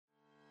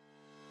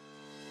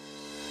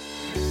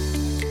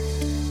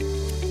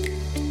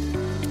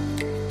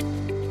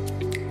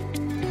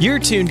You're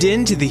tuned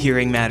in to the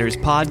Hearing Matters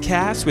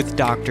podcast with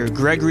Dr.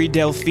 Gregory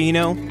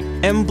Delfino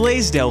and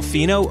Blaise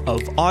Delfino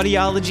of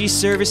Audiology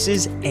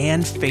Services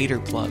and Fader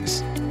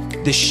Plugs,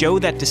 the show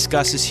that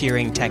discusses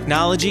hearing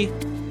technology,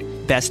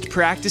 best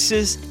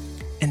practices,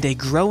 and a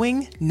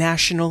growing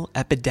national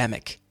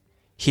epidemic,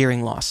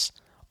 hearing loss.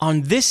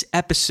 On this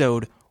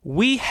episode,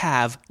 we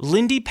have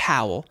Lindy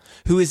Powell,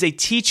 who is a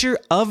teacher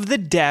of the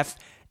deaf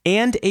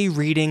and a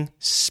reading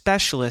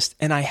specialist,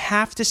 and I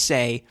have to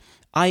say,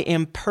 I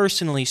am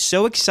personally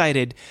so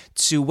excited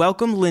to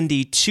welcome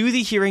Lindy to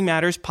the Hearing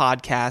Matters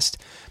podcast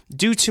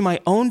due to my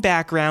own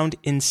background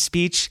in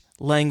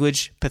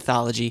speech-language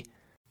pathology.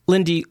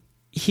 Lindy,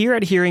 here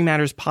at Hearing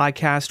Matters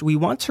podcast, we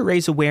want to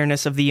raise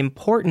awareness of the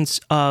importance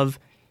of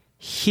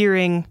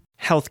hearing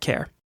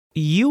healthcare.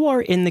 You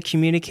are in the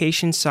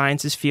communication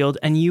sciences field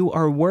and you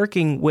are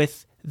working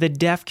with the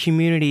deaf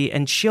community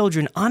and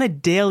children on a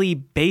daily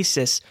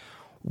basis.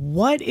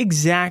 What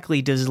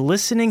exactly does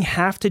listening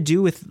have to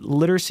do with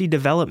literacy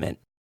development?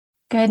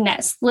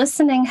 Goodness,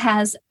 listening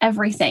has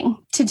everything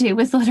to do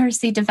with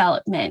literacy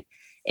development.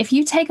 If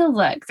you take a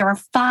look, there are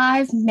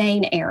 5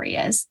 main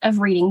areas of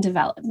reading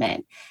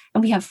development.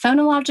 And we have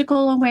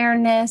phonological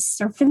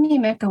awareness or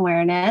phonemic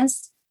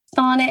awareness,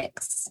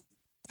 phonics,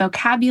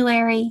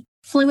 vocabulary,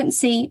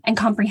 fluency, and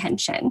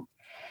comprehension.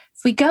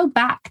 If we go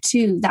back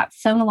to that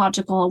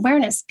phonological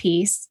awareness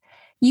piece,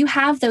 you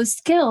have those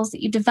skills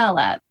that you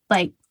develop,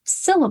 like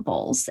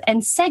syllables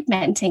and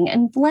segmenting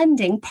and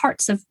blending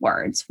parts of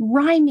words,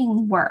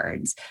 rhyming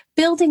words,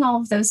 building all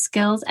of those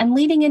skills and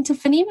leading into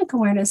phonemic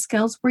awareness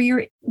skills where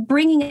you're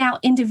bringing out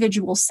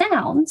individual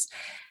sounds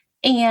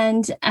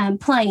and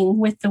playing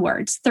with the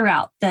words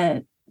throughout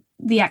the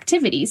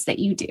activities that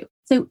you do.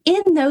 So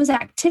in those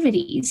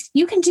activities,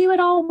 you can do it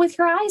all with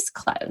your eyes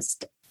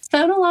closed.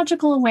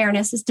 Phonological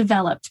awareness is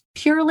developed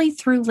purely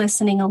through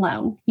listening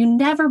alone. You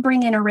never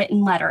bring in a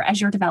written letter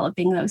as you're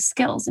developing those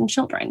skills in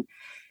children.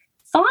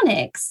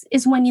 Phonics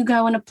is when you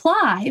go and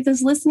apply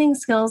those listening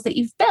skills that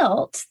you've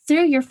built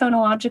through your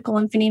phonological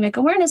and phonemic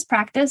awareness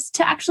practice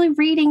to actually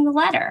reading the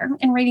letter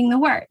and reading the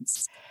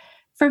words.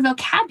 For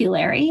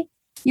vocabulary,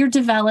 you're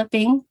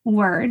developing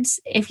words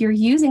if you're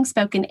using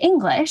spoken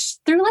English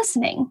through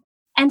listening.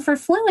 And for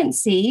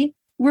fluency,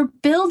 we're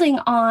building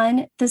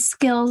on the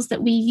skills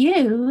that we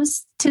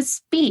use to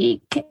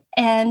speak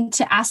and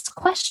to ask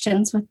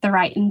questions with the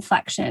right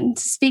inflection,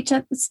 to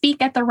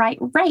speak at the right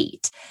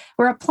rate.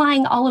 We're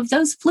applying all of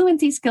those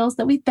fluency skills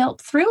that we've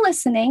built through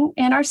listening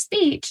and our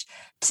speech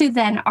to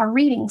then our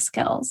reading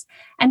skills.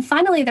 And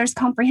finally, there's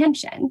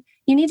comprehension.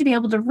 You need to be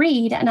able to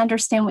read and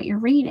understand what you're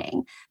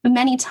reading. But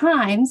many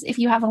times, if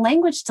you have a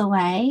language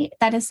delay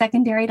that is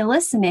secondary to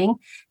listening,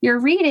 you're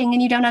reading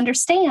and you don't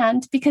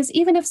understand because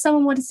even if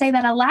someone would say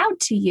that aloud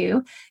to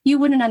you, you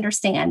wouldn't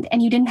understand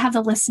and you didn't have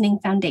the listening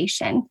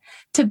foundation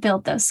to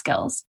build those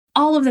skills.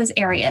 All of those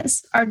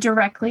areas are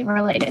directly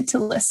related to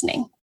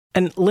listening.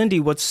 And Lindy,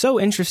 what's so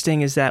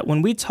interesting is that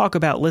when we talk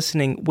about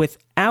listening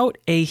without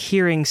a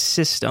hearing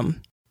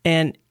system,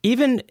 and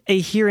even a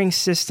hearing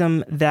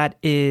system that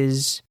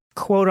is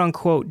quote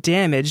unquote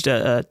damaged,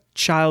 a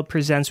child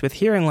presents with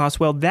hearing loss,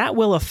 well, that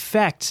will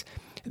affect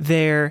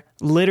their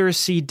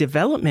literacy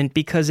development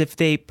because if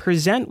they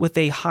present with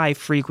a high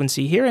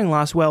frequency hearing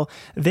loss, well,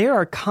 there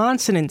are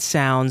consonant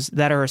sounds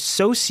that are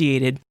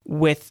associated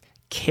with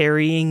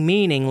carrying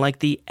meaning, like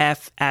the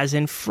F as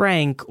in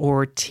Frank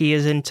or T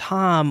as in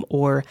Tom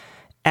or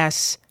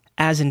S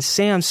as in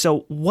Sam.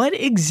 So what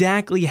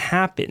exactly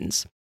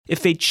happens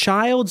if a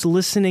child's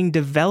listening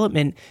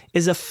development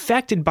is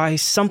affected by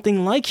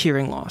something like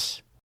hearing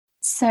loss?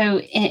 So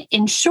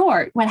in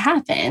short, what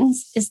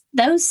happens is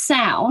those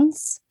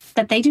sounds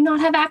that they do not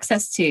have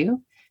access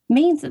to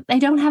means that they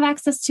don't have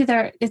access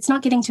to it's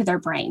not getting to their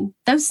brain.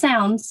 Those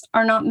sounds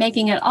are not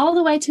making it all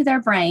the way to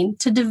their brain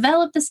to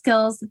develop the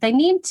skills that they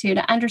need to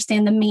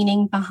understand the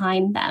meaning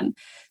behind them.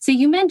 So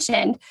you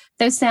mentioned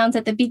those sounds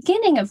at the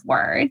beginning of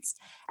words.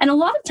 And a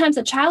lot of times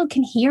a child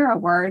can hear a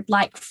word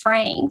like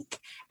Frank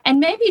and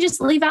maybe just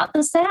leave out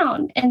the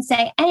sound and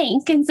say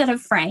Ank instead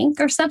of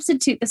Frank or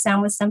substitute the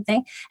sound with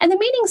something. And the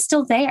meaning's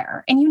still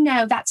there. And you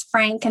know that's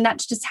Frank and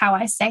that's just how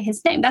I say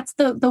his name. That's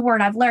the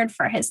word I've learned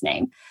for his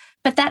name.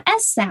 But that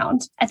S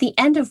sound at the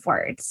end of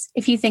words,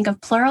 if you think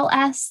of plural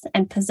S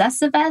and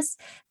possessive S,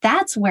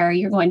 that's where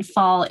you're going to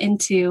fall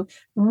into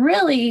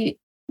really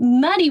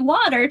muddy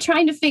water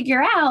trying to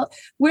figure out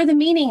where the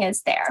meaning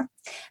is there.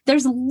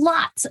 There's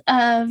lots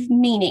of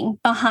meaning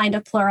behind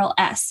a plural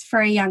S for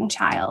a young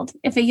child.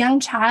 If a young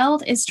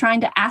child is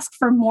trying to ask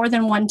for more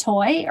than one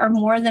toy or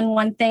more than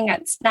one thing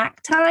at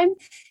snack time,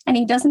 and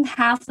he doesn't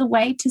have the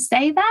way to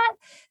say that,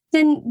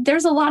 then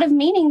there's a lot of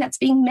meaning that's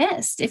being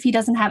missed if he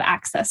doesn't have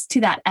access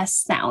to that S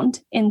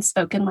sound in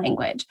spoken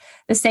language.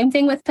 The same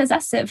thing with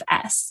possessive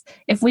S.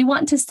 If we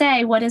want to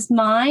say what is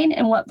mine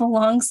and what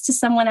belongs to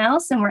someone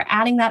else, and we're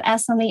adding that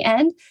S on the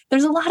end,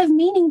 there's a lot of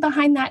meaning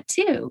behind that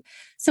too.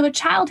 So a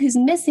child who's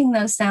missing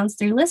those sounds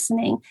through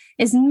listening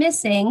is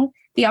missing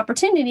the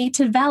opportunity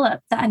to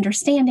develop the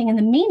understanding and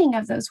the meaning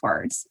of those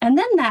words. And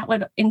then that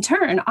would, in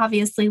turn,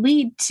 obviously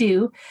lead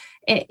to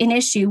an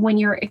issue when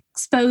you're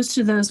exposed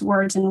to those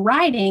words in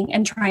writing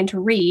and trying to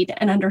read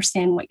and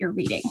understand what you're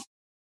reading.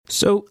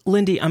 So,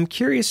 Lindy, I'm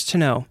curious to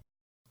know,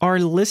 are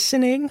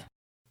listening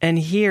and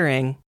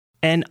hearing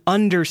and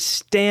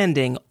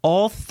understanding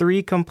all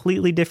three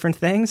completely different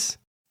things?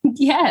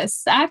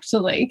 Yes,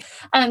 actually.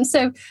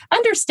 So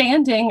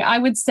understanding, I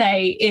would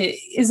say,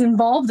 is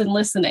involved in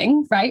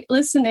listening, right?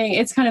 Listening,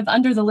 it's kind of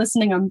under the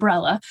listening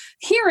umbrella.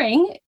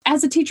 Hearing,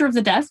 as a teacher of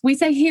the deaf, we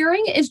say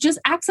hearing is just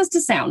access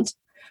to sound.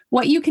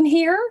 What you can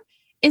hear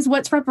is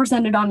what's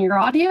represented on your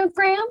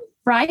audiogram,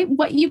 right?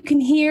 What you can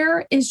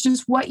hear is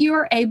just what you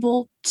are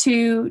able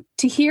to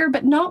hear,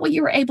 but not what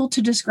you're able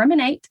to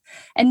discriminate,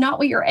 and not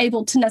what you're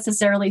able to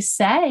necessarily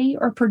say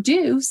or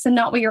produce, and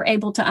not what you're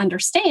able to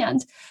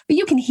understand, but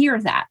you can hear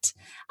that.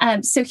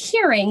 So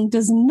hearing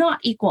does not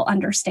equal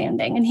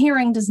understanding, and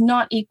hearing does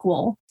not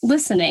equal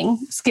listening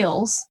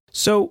skills.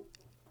 So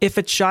if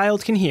a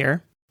child can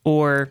hear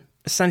or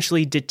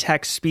essentially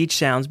detect speech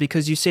sounds,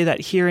 because you say that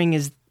hearing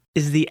is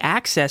the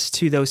access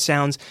to those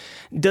sounds,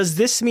 does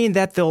this mean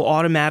that they'll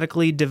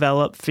automatically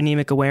develop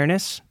phonemic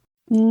awareness?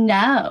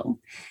 No.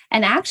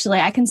 And actually,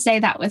 I can say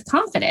that with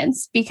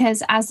confidence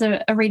because as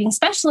a reading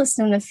specialist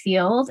in the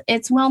field,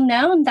 it's well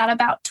known that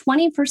about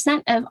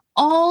 20% of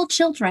all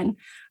children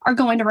are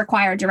going to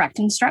require direct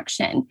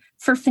instruction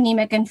for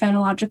phonemic and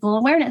phonological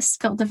awareness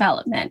skill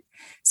development.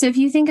 So if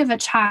you think of a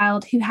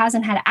child who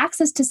hasn't had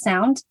access to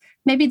sound,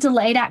 maybe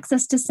delayed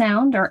access to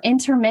sound or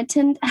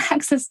intermittent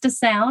access to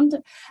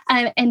sound,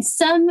 and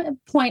some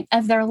point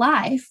of their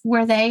life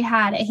where they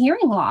had a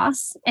hearing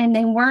loss and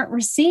they weren't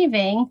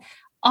receiving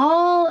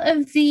all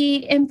of the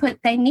input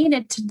they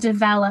needed to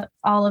develop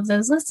all of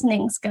those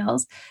listening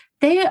skills,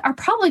 they are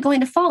probably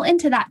going to fall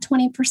into that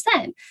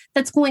 20%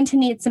 that's going to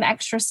need some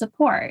extra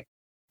support.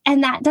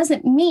 And that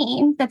doesn't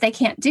mean that they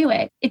can't do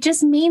it. It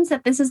just means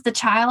that this is the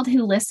child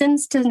who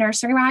listens to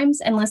nursery rhymes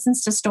and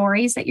listens to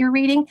stories that you're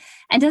reading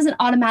and doesn't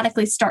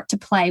automatically start to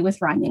play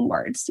with rhyming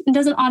words and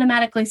doesn't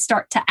automatically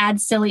start to add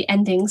silly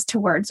endings to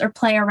words or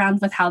play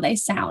around with how they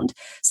sound.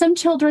 Some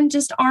children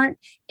just aren't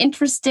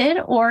interested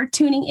or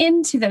tuning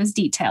into those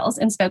details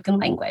in spoken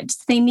language.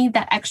 They need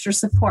that extra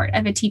support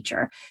of a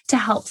teacher to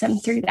help them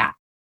through that.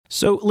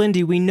 So,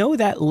 Lindy, we know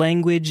that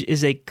language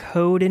is a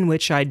code in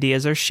which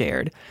ideas are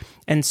shared,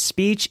 and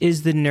speech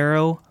is the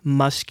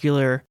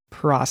neuromuscular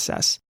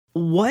process.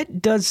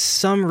 What does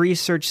some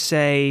research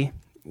say,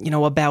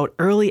 about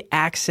early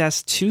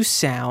access to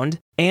sound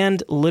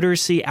and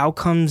literacy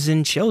outcomes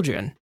in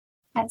children?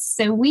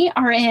 So we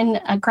are in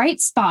a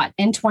great spot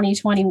in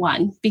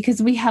 2021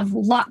 because we have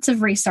lots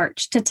of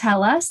research to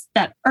tell us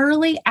that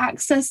early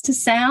access to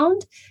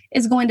sound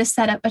is going to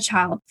set up a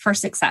child for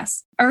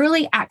success.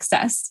 Early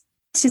access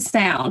to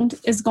sound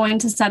is going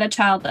to set a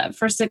child up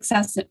for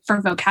success for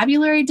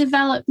vocabulary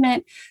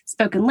development,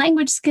 spoken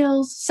language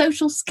skills,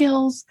 social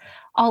skills,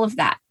 all of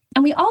that.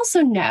 And we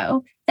also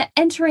know that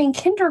entering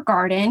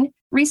kindergarten,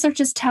 research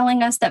is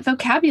telling us that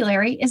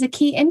vocabulary is a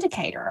key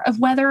indicator of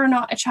whether or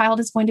not a child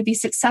is going to be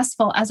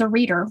successful as a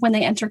reader when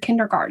they enter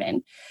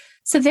kindergarten.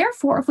 So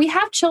therefore, if we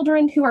have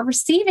children who are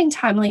receiving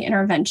timely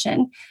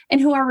intervention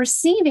and who are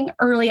receiving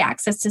early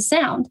access to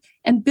sound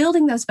and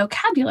building those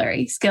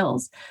vocabulary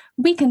skills,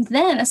 we can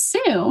then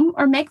assume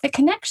or make the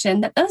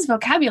connection that those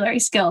vocabulary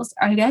skills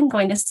are then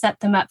going to set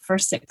them up for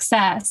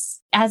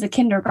success as a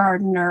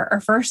kindergartner or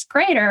first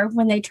grader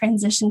when they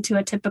transition to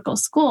a typical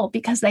school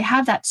because they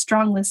have that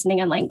strong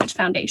listening and language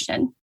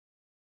foundation.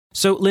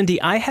 So, Lindy,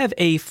 I have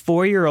a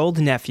 4-year-old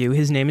nephew.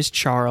 His name is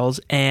Charles.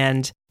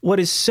 And what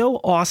is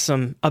so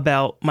awesome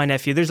about my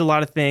nephew, there's a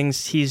lot of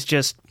things. He's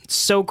just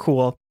so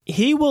cool.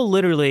 He will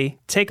literally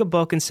take a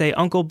book and say,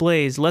 "Uncle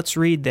Blaze, let's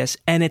read this."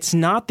 And it's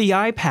not the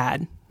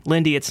iPad.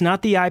 Lindy, it's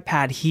not the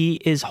iPad. He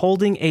is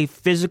holding a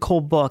physical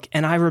book.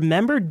 And I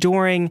remember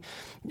during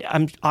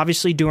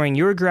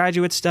your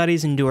graduate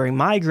studies and during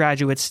my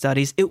graduate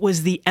studies, it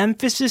was the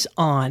emphasis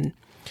on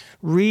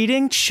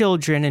reading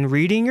children and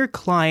reading your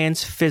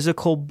clients'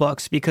 physical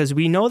books because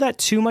we know that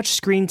too much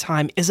screen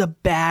time is a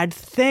bad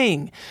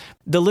thing.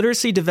 The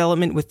literacy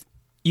development with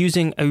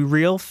using a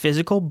real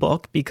physical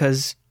book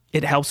because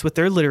it helps with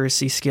their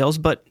literacy skills,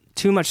 but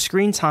too much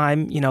screen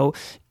time,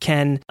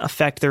 can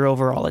affect their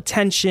overall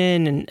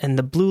attention and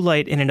the blue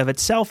light in and of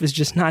itself is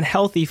just not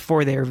healthy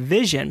for their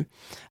vision.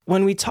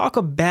 When we talk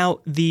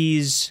about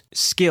these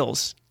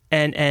skills,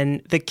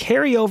 and the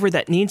carryover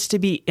that needs to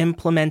be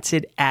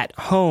implemented at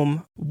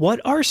home, what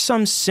are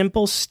some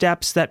simple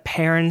steps that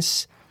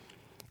parents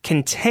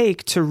can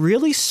take to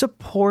really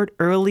support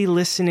early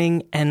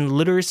listening and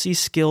literacy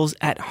skills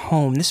at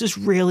home? This is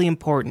really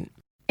important.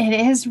 It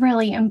is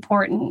really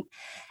important.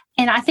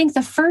 And I think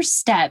the first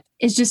step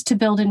is just to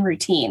build in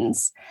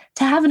routines,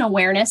 to have an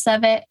awareness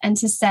of it and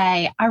to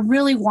say, I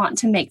really want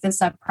to make this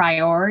a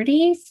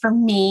priority for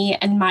me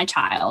and my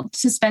child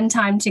to spend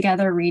time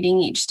together reading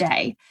each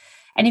day.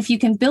 And if you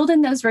can build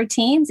in those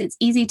routines, it's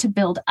easy to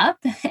build up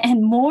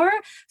and more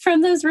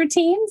from those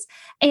routines.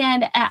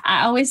 And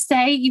I always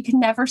say you can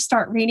never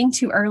start reading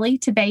too early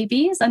to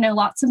babies. I know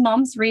lots of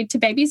moms read to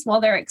babies while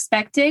they're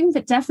expecting,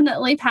 but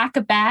definitely pack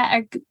a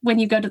bag when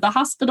you go to the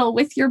hospital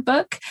with your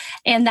book.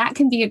 And that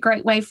can be a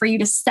great way for you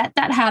to set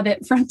that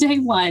habit from day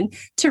one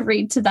to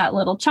read to that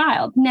little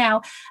child.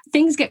 Now,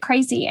 things get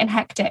crazy and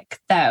hectic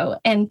though.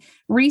 And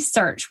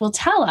research will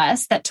tell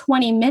us that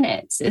 20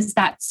 minutes is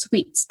that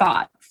sweet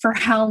spot for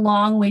how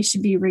long we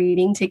should be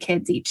reading to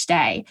kids each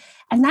day.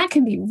 And that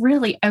can be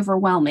really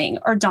overwhelming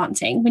or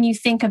daunting when you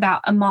think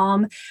about a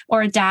mom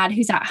or a dad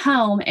who's at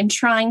home and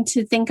trying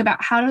to think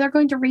about how they're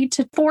going to read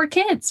to 4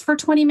 kids for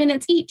 20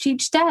 minutes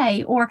each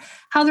day, or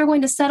how they're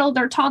going to settle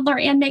their toddler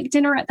and make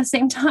dinner at the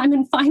same time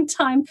and find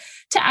time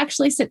to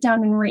actually sit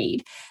down and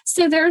read.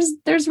 So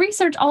there's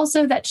research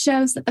also that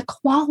shows that the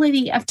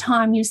quality of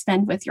time you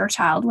spend with your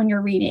child when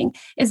you're reading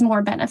is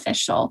more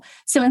beneficial.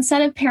 So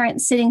instead of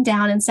parents sitting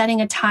down and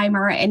setting a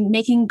timer and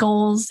making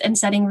goals and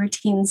setting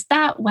routines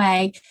that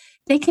way,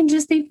 they can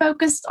just be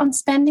focused on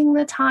spending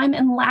the time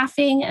and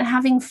laughing and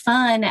having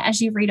fun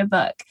as you read a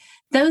book.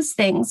 Those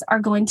things are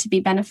going to be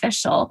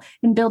beneficial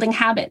in building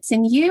habits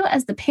in you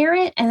as the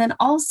parent, and then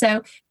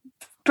also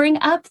bring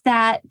up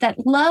that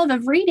love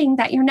of reading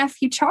that your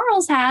nephew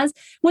Charles has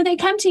when they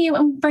come to you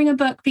and bring a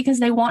book because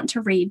they want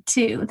to read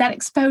too. That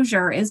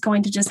exposure is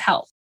going to just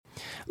help.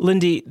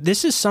 Lindy,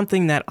 this is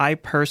something that I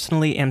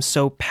personally am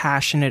so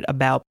passionate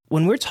about.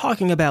 When we're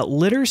talking about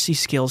literacy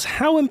skills,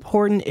 how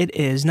important it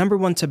is, number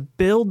one, to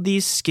build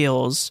these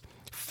skills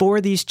for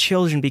these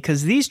children,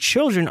 because these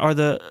children are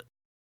the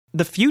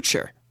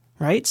future,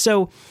 right?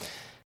 So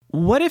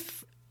what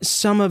if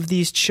some of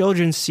these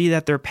children see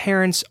that their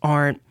parents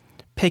aren't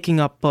picking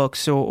up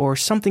books or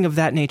something of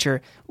that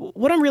nature?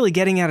 What I'm really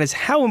getting at is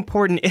how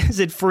important is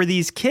it for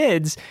these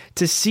kids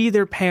to see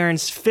their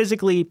parents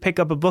physically pick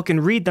up a book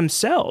and read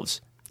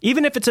themselves,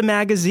 even if it's a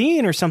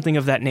magazine or something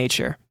of that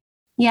nature?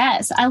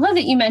 Yes, I love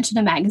that you mentioned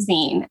a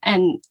magazine.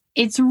 And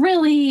it's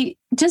really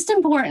just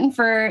important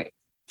for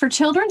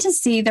children to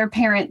see their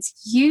parents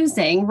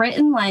using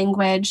written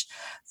language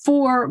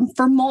for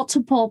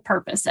multiple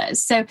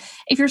purposes. So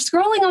if you're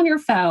scrolling on your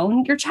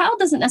phone, your child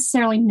doesn't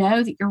necessarily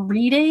know that you're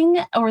reading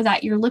or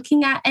that you're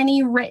looking at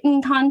any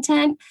written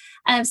content.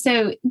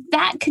 So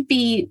that can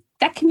be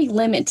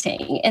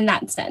limiting in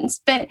that sense.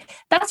 But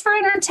that's for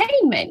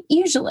entertainment,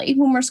 usually,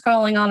 when we're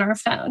scrolling on our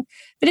phone.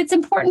 But it's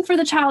important for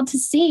the child to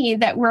see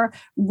that we're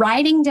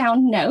writing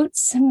down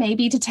notes,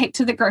 maybe to take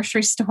to the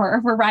grocery store.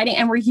 We're writing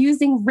and we're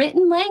using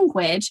written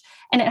language,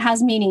 and it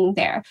has meaning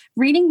there.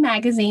 Reading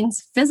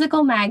magazines,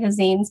 physical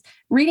magazines,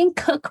 reading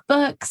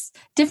cookbooks,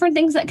 different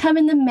things that come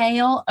in the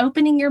mail,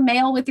 opening your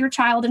mail with your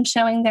child and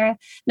showing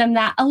them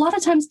that. A lot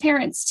of times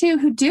parents, too,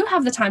 who do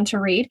have the time to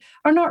read,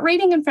 are not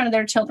reading in front of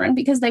their children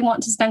because they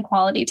want to spend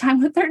quality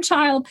time with their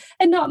child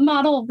and not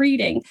model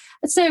reading.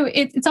 So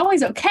it's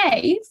always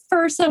okay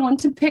for someone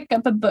to pick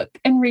up a book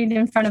and read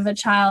in front of a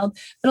child,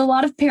 but a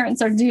lot of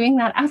parents are doing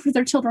that after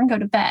their children go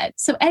to bed.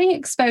 So any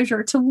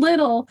exposure to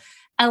little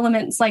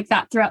elements like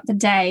that throughout the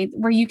day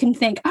where you can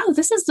think, oh,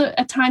 this is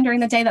a time during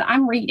the day that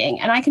I'm reading,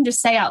 and I can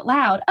just say out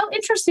loud, oh,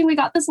 interesting, we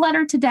got this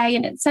letter today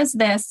and it says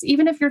this,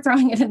 even if you're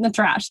throwing it in the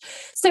trash.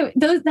 So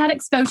that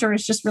exposure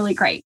is just really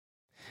great.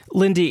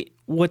 Lindy,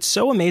 what's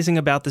so amazing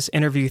about this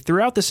interview,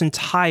 throughout this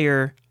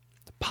entire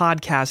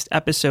podcast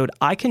episode,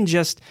 I can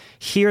just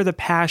hear the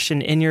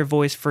passion in your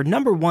voice for,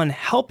 number one,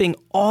 helping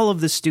all of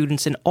the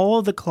students and all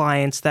of the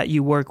clients that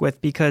you work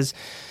with, because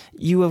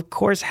you, of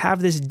course,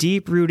 have this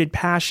deep-rooted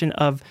passion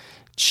of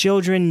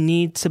children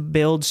need to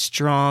build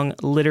strong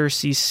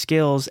literacy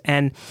skills,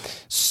 and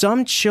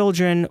some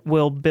children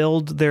will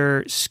build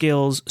their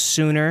skills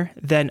sooner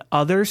than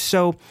others.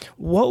 So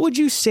what would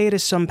you say to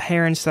some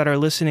parents that are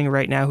listening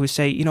right now who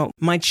say,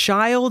 my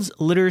child's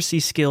literacy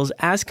skills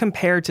as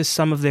compared to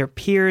some of their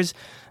peers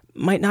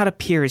might not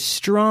appear as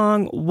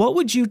strong? What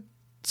would you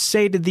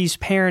say to these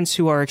parents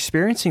who are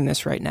experiencing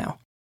this right now?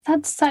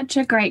 That's such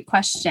a great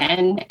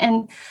question.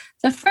 And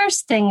the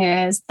first thing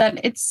is that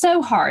it's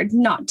so hard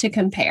not to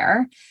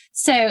compare.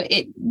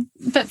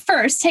 But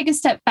first, take a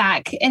step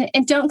back and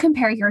don't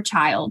compare your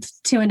child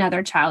to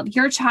another child.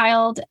 Your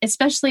child,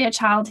 especially a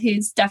child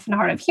who's deaf and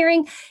hard of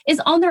hearing, is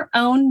on their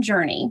own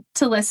journey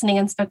to listening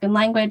and spoken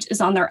language,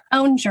 is on their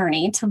own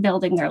journey to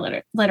building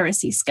their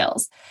literacy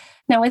skills.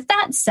 Now, with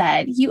that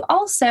said, you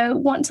also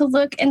want to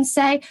look and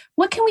say,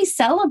 what can we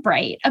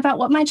celebrate about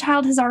what my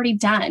child has already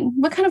done?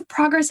 What kind of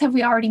progress have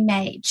we already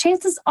made?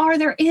 Chances are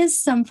there is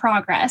some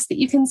progress that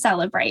you can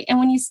celebrate. And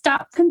when you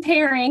stop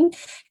comparing,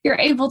 you're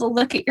able to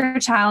look at your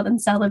child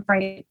and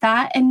celebrate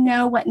that and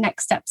know what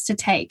next steps to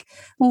take.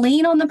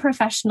 Lean on the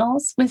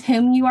professionals with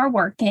whom you are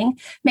working.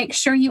 Make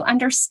sure you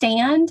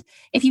understand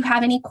if you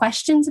have any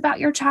questions about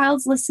your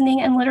child's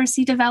listening and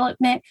literacy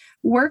development.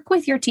 Work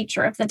with your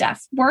teacher of the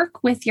deaf.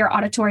 Work with your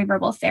auditory verbal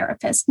nonverbal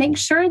therapist. Make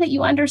sure that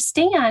you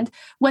understand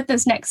what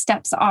those next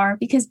steps are,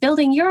 because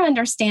building your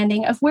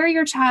understanding of where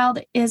your child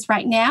is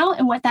right now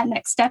and what that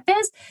next step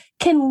is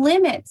can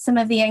limit some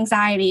of the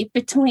anxiety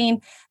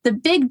between the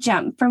big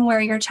jump from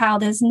where your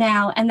child is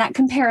now and that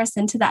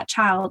comparison to that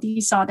child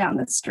you saw down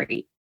the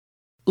street.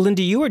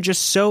 Lindy, you are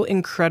just so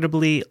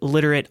incredibly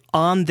literate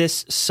on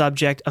this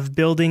subject of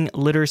building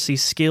literacy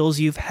skills.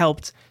 You've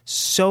helped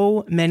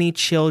so many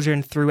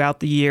children throughout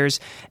the years.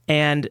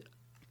 And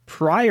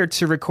prior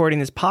to recording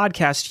this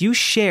podcast, you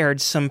shared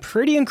some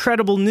pretty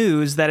incredible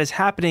news that is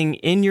happening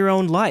in your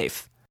own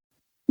life.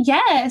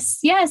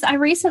 Yes. I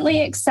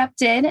recently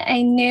accepted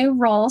a new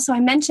role. So I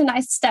mentioned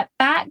I stepped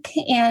back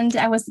and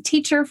I was a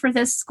teacher for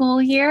this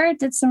school year,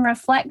 did some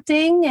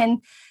reflecting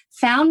and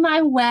found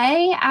my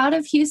way out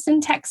of Houston,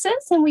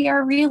 Texas, and we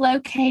are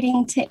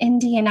relocating to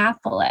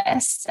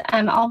Indianapolis.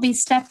 I'll be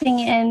stepping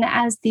in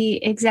as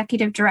the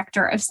executive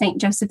director of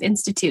St. Joseph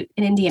Institute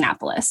in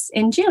Indianapolis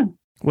in June.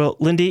 Well,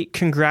 Lindy,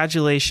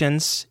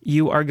 congratulations.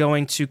 You are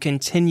going to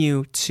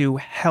continue to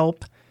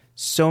help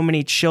so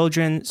many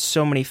children,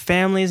 so many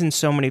families, and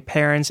so many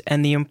parents,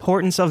 and the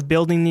importance of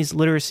building these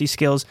literacy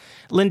skills.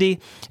 Lindy,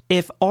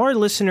 if our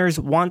listeners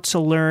want to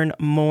learn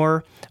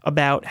more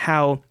about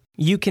how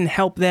you can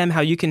help them,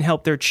 how you can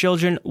help their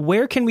children,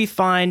 where can we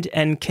find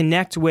and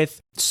connect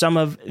with some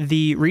of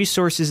the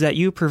resources that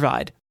you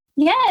provide?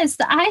 Yes,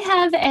 I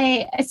have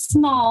a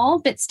small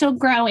but still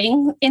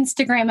growing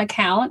Instagram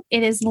account.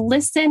 It is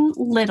Listen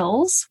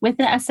Littles with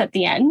the S at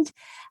the end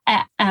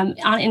on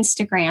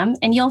Instagram.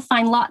 And you'll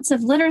find lots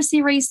of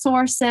literacy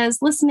resources,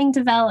 listening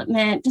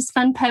development, just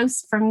fun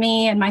posts from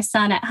me and my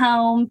son at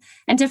home,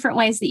 and different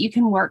ways that you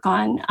can work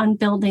on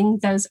building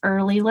those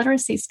early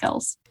literacy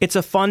skills. It's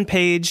a fun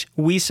page.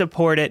 We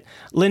support it.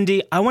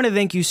 Lindy, I want to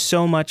thank you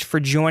so much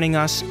for joining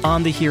us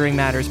on the Hearing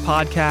Matters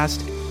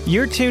podcast.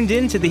 You're tuned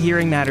in to the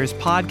Hearing Matters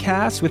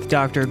podcast with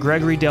Dr.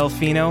 Gregory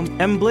Delfino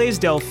and Blaise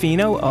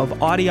Delfino of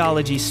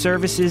Audiology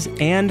Services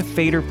and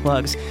Fader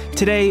Plugs.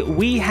 Today,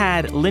 we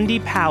had Lindy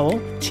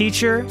Powell,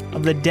 teacher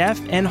of the deaf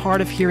and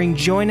hard of hearing,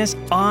 join us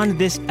on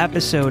this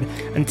episode.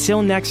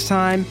 Until next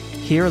time,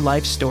 hear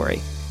life's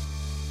story.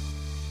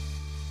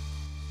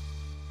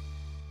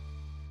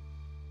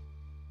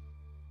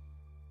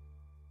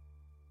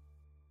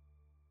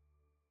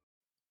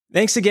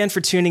 Thanks again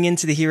for tuning in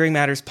to the Hearing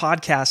Matters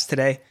podcast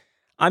today.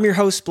 I'm your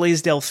host,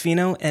 Blaise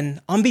Delfino, and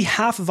on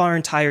behalf of our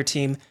entire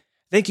team,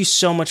 thank you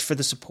so much for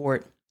the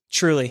support.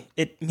 Truly,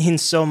 it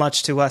means so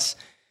much to us.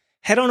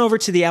 Head on over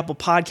to the Apple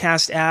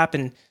Podcast app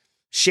and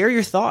share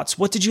your thoughts.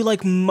 What did you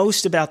like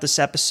most about this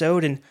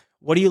episode, and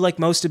what do you like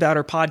most about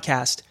our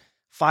podcast?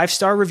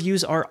 5-star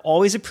reviews are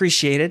always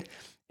appreciated.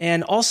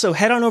 And also,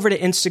 head on over to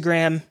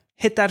Instagram,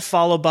 hit that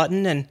follow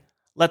button, and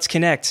let's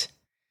connect.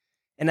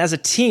 And as a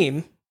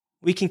team,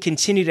 we can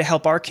continue to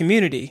help our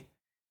community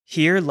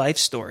hear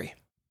life's story.